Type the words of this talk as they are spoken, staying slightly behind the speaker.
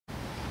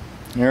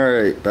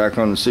Alright, back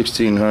on the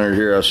 1600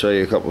 here. I'll show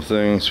you a couple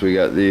things. We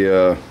got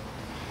the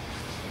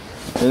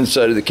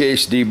inside of the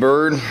case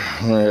deburred.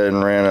 Went ahead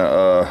and ran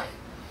a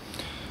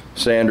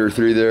sander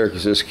through there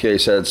because this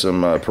case had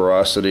some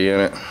porosity in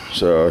it.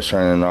 So I was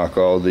trying to knock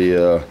all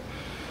the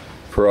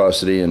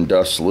porosity and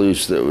dust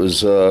loose that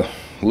was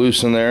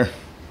loose in there.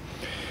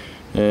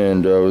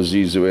 And it was the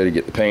easy way to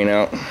get the paint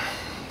out.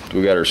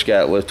 We got our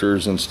scat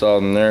lifters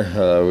installed in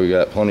there. We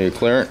got plenty of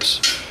clearance.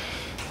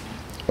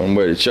 One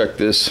way to check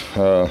this,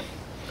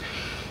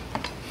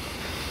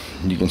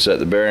 you can set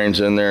the bearings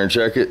in there and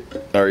check it,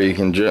 or you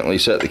can gently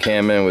set the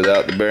cam in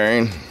without the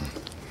bearing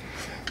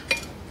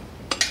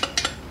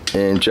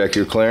and check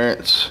your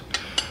clearance.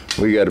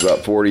 We got about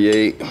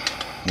 48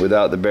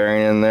 without the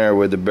bearing in there.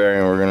 With the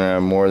bearing, we're gonna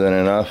have more than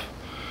enough.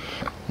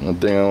 One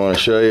thing I want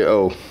to show you,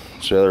 oh,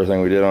 that's the other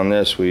thing we did on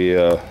this, we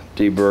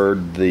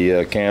deburred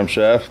the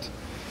camshaft.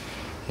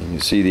 You can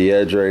see the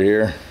edge right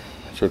here.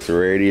 Took the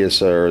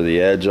radius or the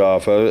edge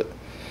off of it.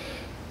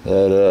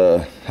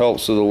 That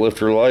helps with the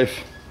lifter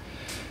life.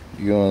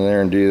 You go in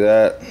there and do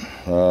that.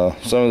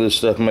 Some of this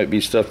stuff might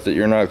be stuff that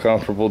you're not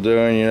comfortable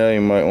doing. You know,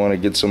 you might want to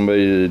get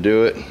somebody to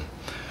do it,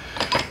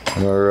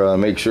 or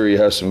make sure you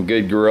have some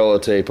good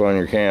Gorilla Tape on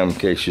your cam in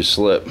case you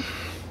slip.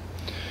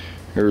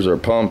 Here's our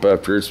pump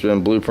after it's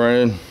been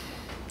blueprinted. You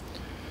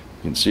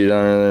can see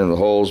down in there the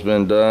hole's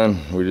been done.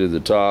 We did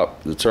the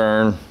top, the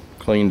turn,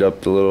 cleaned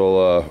up the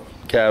little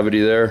cavity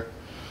there,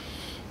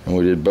 and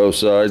we did both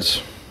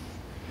sides.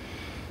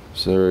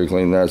 So we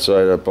cleaned that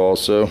side up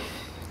also.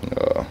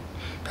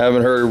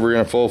 Haven't heard if we're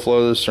going to full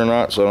flow this or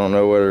not, so I don't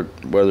know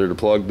whether to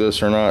plug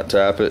this or not,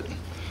 tap it.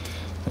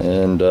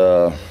 And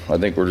I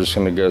think we're just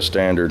going to go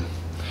standard.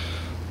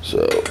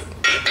 So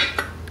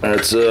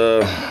that's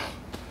where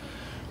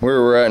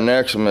we're at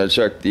next. I'm going to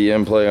check the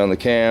end play on the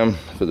cam,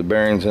 put the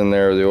bearings in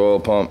there, the oil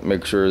pump,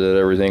 make sure that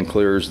everything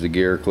clears, the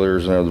gear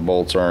clears, and the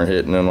bolts aren't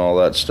hitting and all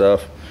that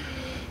stuff.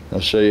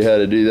 I'll show you how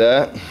to do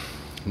that.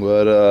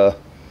 But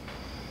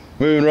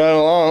moving right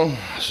along,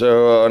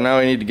 so now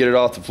we need to get it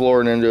off the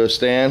floor and into a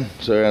stand.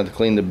 So I have to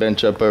clean the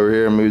bench up over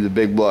here and move the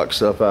big block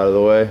stuff out of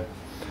the way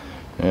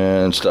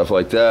and stuff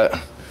like that.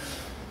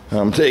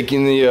 I'm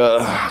taking the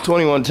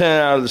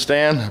 2110 out of the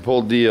stand. I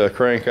pulled the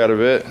crank out of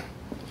it.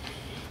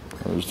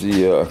 There's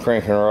the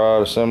crank and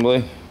rod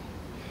assembly,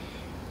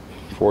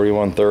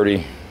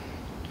 4130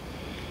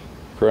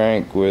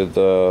 crank with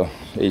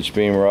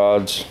H-beam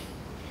rods.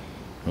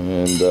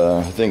 And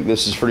I think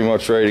this is pretty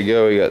much ready to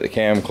go. We got the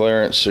cam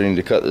clearance, so you need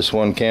to cut this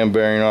one cam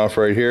bearing off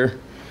right here.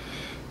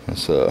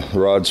 That's the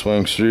rod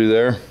swings through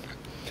there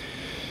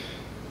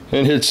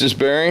and hits this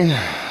bearing,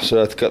 so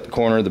I have to cut the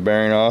corner of the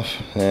bearing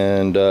off.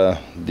 And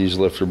these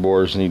lifter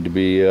bores need to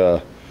be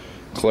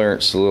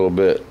clearanced a little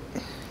bit.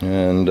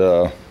 And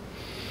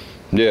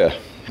yeah,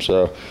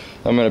 so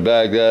I'm going to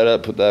bag that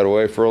up, put that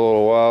away for a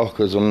little while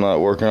because I'm not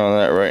working on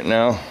that right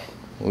now.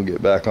 We'll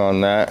get back on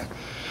that.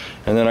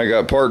 And then I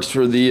got parts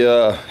for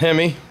the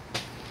Hemi.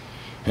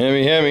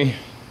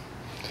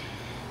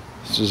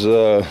 This is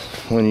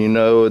when you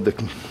know the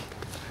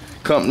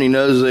company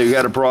knows they've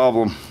got a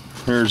problem.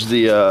 Here's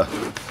the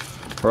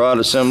rod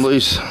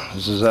assemblies.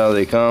 This is how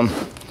they come.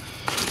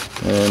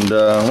 And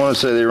I want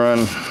to say they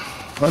run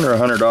under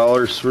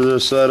 $100 for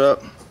this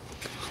setup,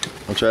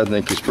 which I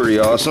think is pretty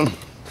awesome.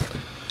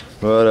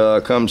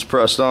 But comes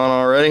pressed on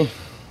already.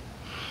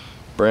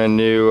 Brand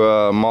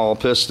new maul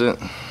piston.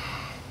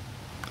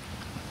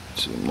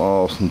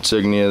 All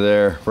insignia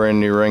there, brand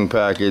new ring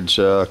package,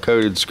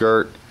 coated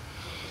skirt,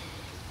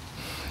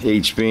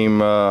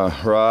 H-beam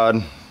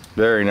rod,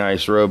 very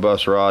nice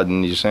robust rod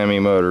in these Hemi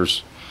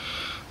motors.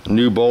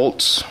 New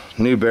bolts,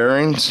 new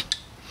bearings,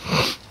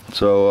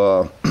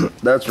 so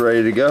that's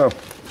ready to go.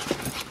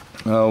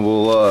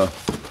 We'll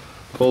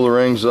pull the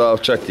rings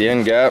off, check the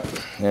end gap,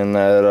 and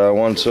that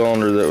one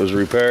cylinder that was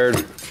repaired.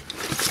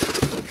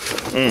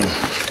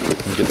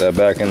 Get that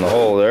back in the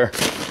hole there,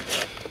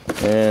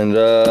 and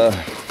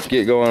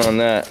get going on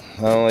that.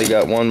 I only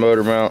got one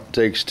motor mount,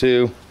 takes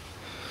two,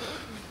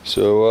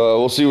 so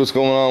we'll see what's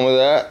going on with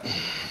that.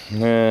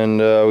 And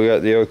we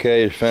got the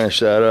okay to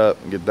finish that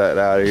up and get that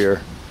out of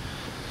here.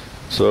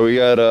 So we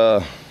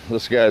got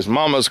this guy's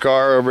mama's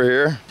car over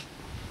here.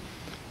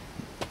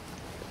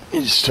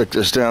 He just took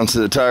this down to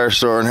the tire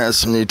store and has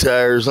some new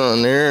tires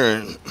on there,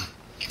 and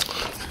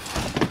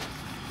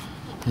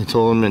he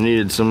told him it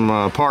needed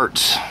some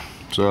parts.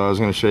 So I was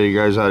going to show you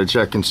guys how to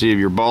check and see if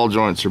your ball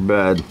joints are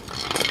bad.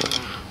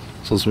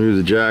 So let's move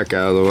the jack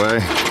out of the way.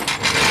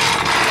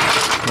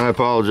 I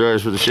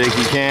apologize for the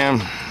shaky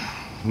cam,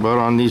 but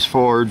on these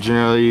Fords, you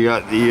know, you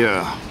got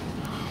the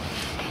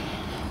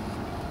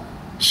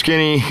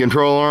skinny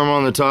control arm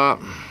on the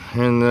top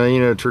and the, you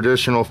know,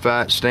 traditional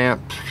fat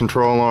stamped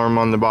control arm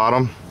on the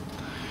bottom.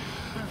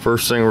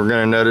 First thing we're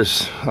going to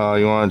notice,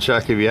 you want to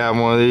check if you have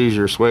one of these,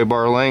 your sway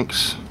bar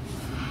links.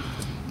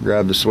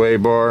 Grab the sway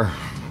bar.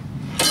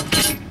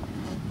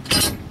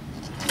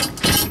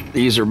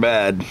 These are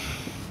bad.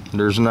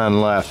 There's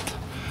none left.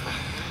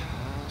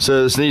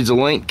 So this needs a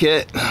link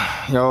kit.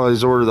 You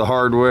always order the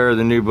hardware,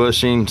 the new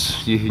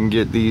bushings. You can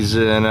get these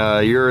in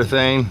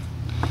urethane.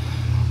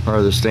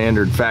 are the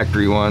standard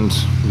factory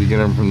ones. You get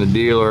them from the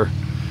dealer.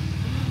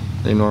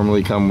 They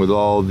normally come with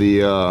all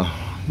the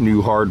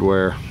new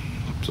hardware.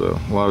 So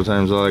a lot of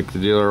times I like the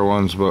dealer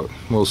ones, but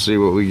we'll see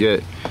what we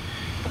get.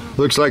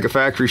 Looks like a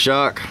factory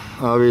shock.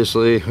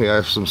 Obviously we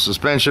have some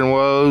suspension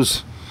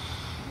woes.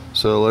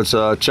 So let's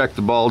check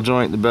the ball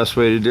joint. The best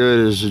way to do it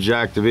is to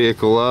jack the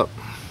vehicle up,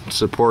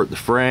 support the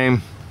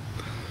frame,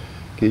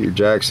 get your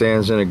jack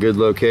stands in a good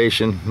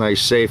location,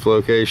 nice safe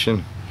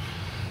location.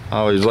 I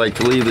always like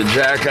to leave the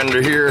jack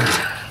under here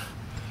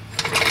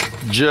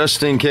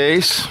just in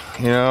case.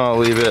 You know, I'll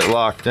leave it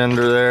locked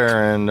under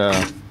there and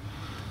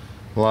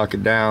lock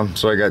it down.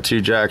 So I got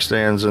 2 jack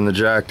stands and the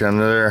jack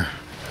under there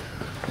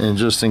in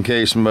just in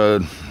case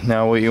mode.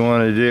 Now what you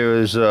want to do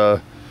is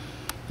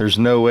there's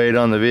no weight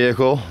on the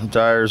vehicle, the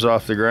tire's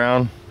off the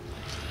ground,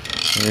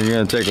 and you're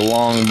going to take a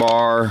long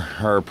bar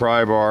or a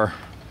pry bar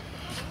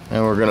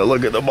and we're going to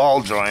look at the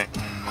ball joint.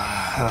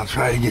 I'll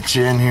try to get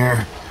you in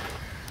here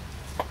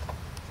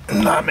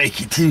and not make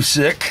you too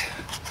sick.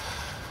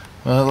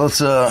 Well, let's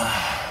you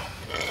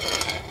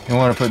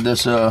want to put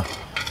this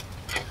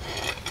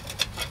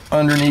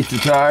underneath the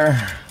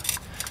tire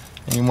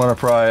and you want to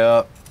pry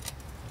up,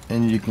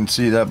 and you can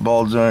see that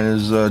ball joint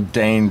is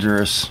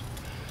dangerous.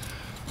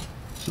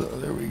 So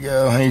there we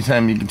go.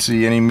 Anytime you can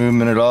see any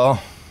movement at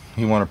all,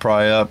 you want to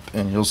pry up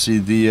and you'll see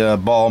the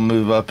ball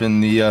move up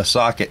in the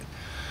socket.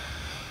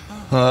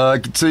 I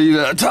can see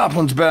the top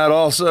one's bad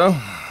also,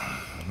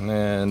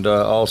 and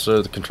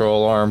also the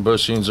control arm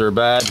bushings are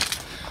bad.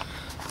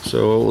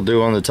 So what we'll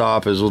do on the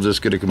top is we'll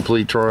just get a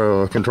complete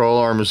control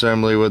arm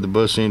assembly with the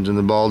bushings and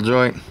the ball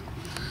joint,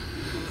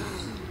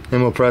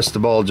 and we'll press the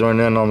ball joint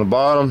in on the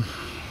bottom.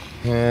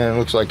 And it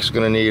looks like it's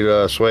going to need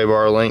a sway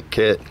bar link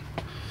kit,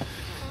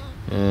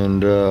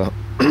 and I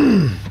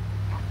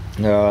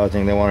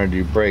think they want to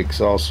do brakes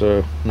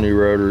also, new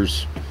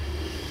rotors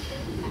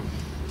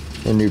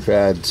and new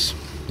pads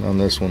on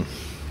this one.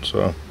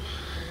 So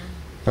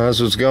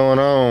that's what's going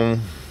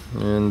on,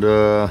 and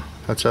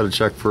that's how to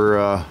check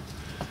for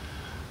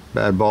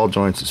bad ball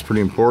joints. It's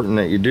pretty important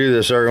that you do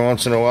this every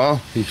once in a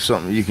while. It's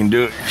something you can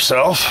do it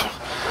yourself.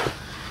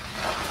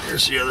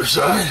 Here's the other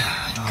side.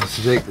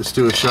 Let's take this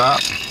to a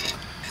shop,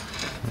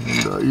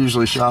 and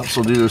usually shops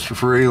will do this for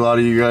free. A lot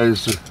of you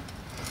guys do.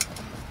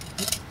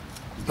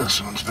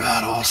 This one's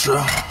bad also.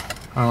 I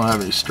don't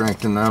have any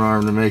strength in that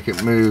arm to make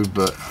it move,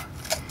 but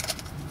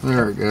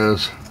there it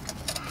goes.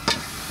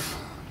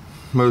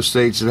 Most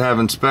states that have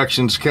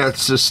inspections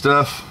catch this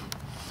stuff.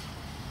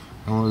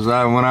 When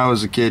I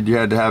was a kid, you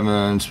had to have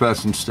an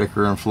inspection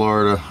sticker in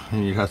Florida,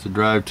 and you'd have to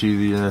drive to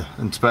the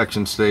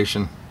inspection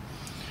station.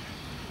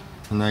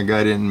 And that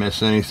guy didn't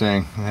miss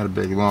anything. They had a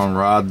big long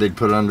rod they'd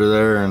put under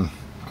there, and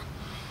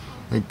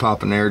they'd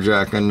pop an air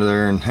jack under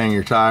there and hang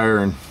your tire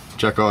and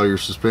check all your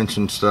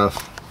suspension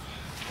stuff.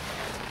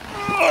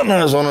 And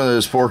I was one of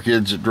those poor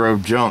kids that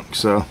drove junk,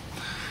 so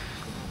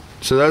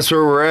that's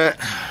where we're at.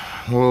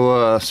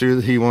 We'll see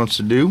what he wants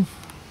to do.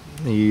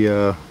 He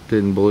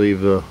didn't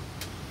believe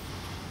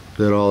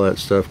that all that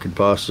stuff could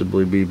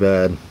possibly be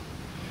bad,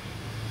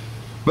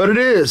 but it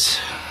is.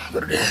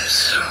 Look at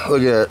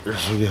it.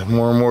 We get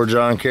more and more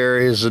John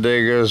Kerry as the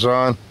day goes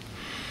on.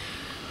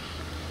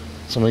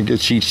 So I'm gonna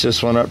teach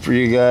this one up for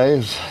you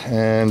guys,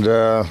 and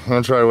I'm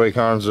gonna try to wake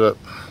Hans up,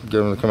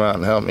 get him to come out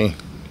and help me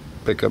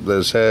pick up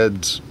those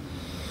heads,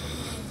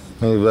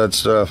 move that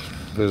stuff,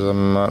 because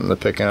I'm not in the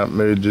picking up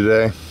mood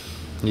today.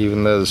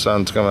 Even though the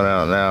sun's coming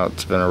out now,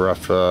 it's been a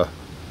rough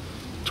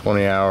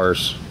 20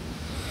 hours.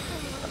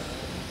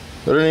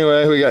 But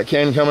anyway, we got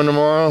Ken coming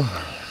tomorrow.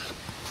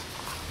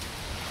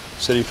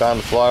 Said he found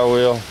the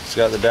flywheel. It's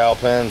got the dowel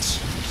pins,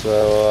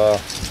 so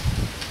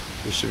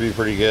it should be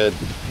pretty good.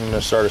 I'm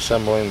gonna start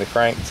assembling the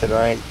crank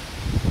tonight,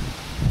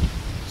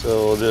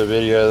 so we'll do a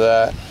video of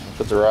that.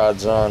 Put the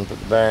rods on, put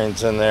the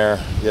bearings in there,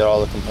 get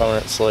all the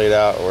components laid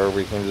out where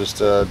we can just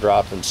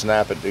drop and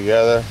snap it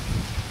together.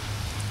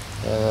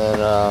 And then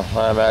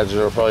I imagine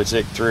it'll probably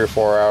take 3 or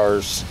 4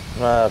 hours.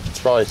 It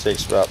probably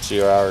takes about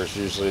 2 hours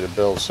usually to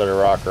build a set of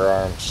rocker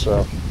arms.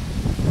 So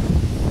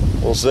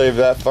we'll save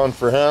that fun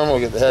for him. We'll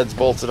get the heads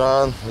bolted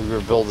on. We're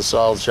going to build the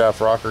solid shaft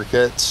rocker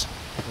kits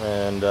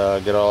and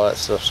get all that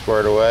stuff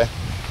squared away.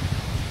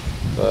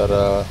 But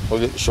we'll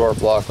get the short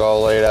block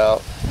all laid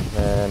out,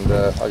 and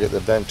I'll get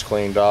the bench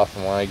cleaned off,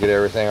 and when I get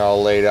everything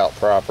all laid out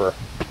proper,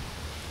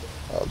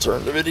 I'll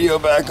turn the video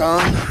back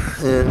on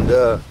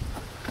and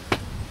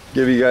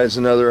give you guys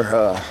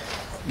another,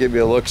 give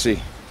you a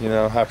look-see, you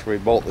know, after we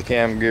bolt the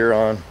cam gear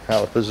on,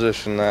 how to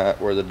position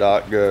that, where the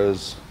dot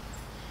goes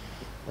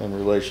in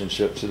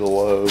relationship to the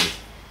load,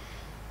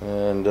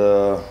 and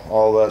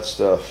all that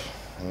stuff.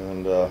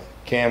 And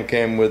cam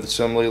came with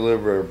assembly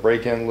lube or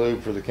break-in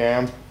lube for the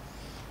cam.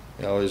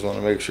 You always want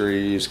to make sure you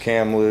use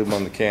cam lube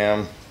on the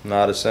cam,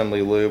 not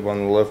assembly lube on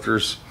the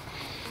lifters.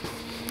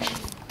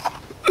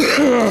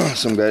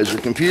 Some guys are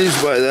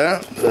confused by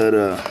that, but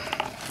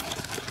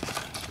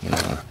you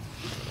know,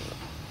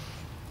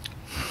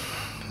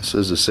 this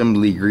is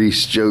assembly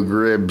grease, Joe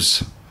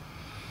Gribbs.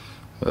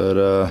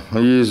 But I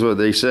use what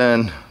they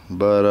send,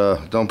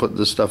 but don't put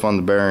this stuff on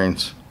the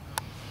bearings.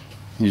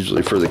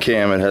 Usually for the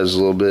cam it has a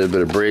little bit of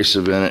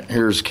abrasive in it.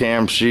 Here's the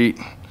cam sheet.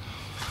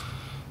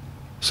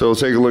 So we'll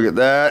take a look at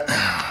that.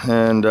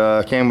 And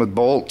came with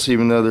bolts,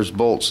 even though there's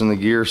bolts in the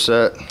gear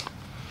set.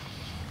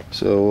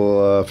 So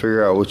we'll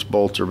figure out which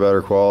bolts are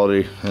better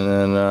quality, and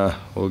then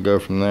we'll go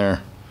from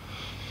there.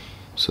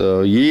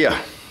 So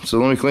yeah, so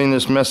let me clean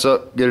this mess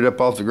up, get it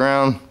up off the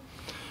ground,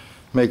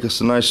 make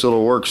us a nice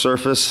little work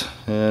surface,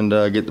 and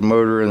get the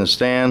motor in the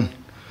stand,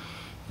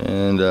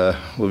 and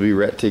we'll be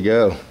ready to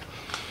go.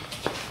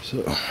 So,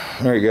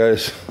 alright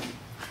guys,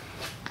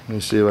 let me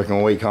see if I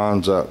can wake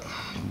Hans up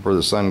before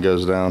the sun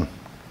goes down.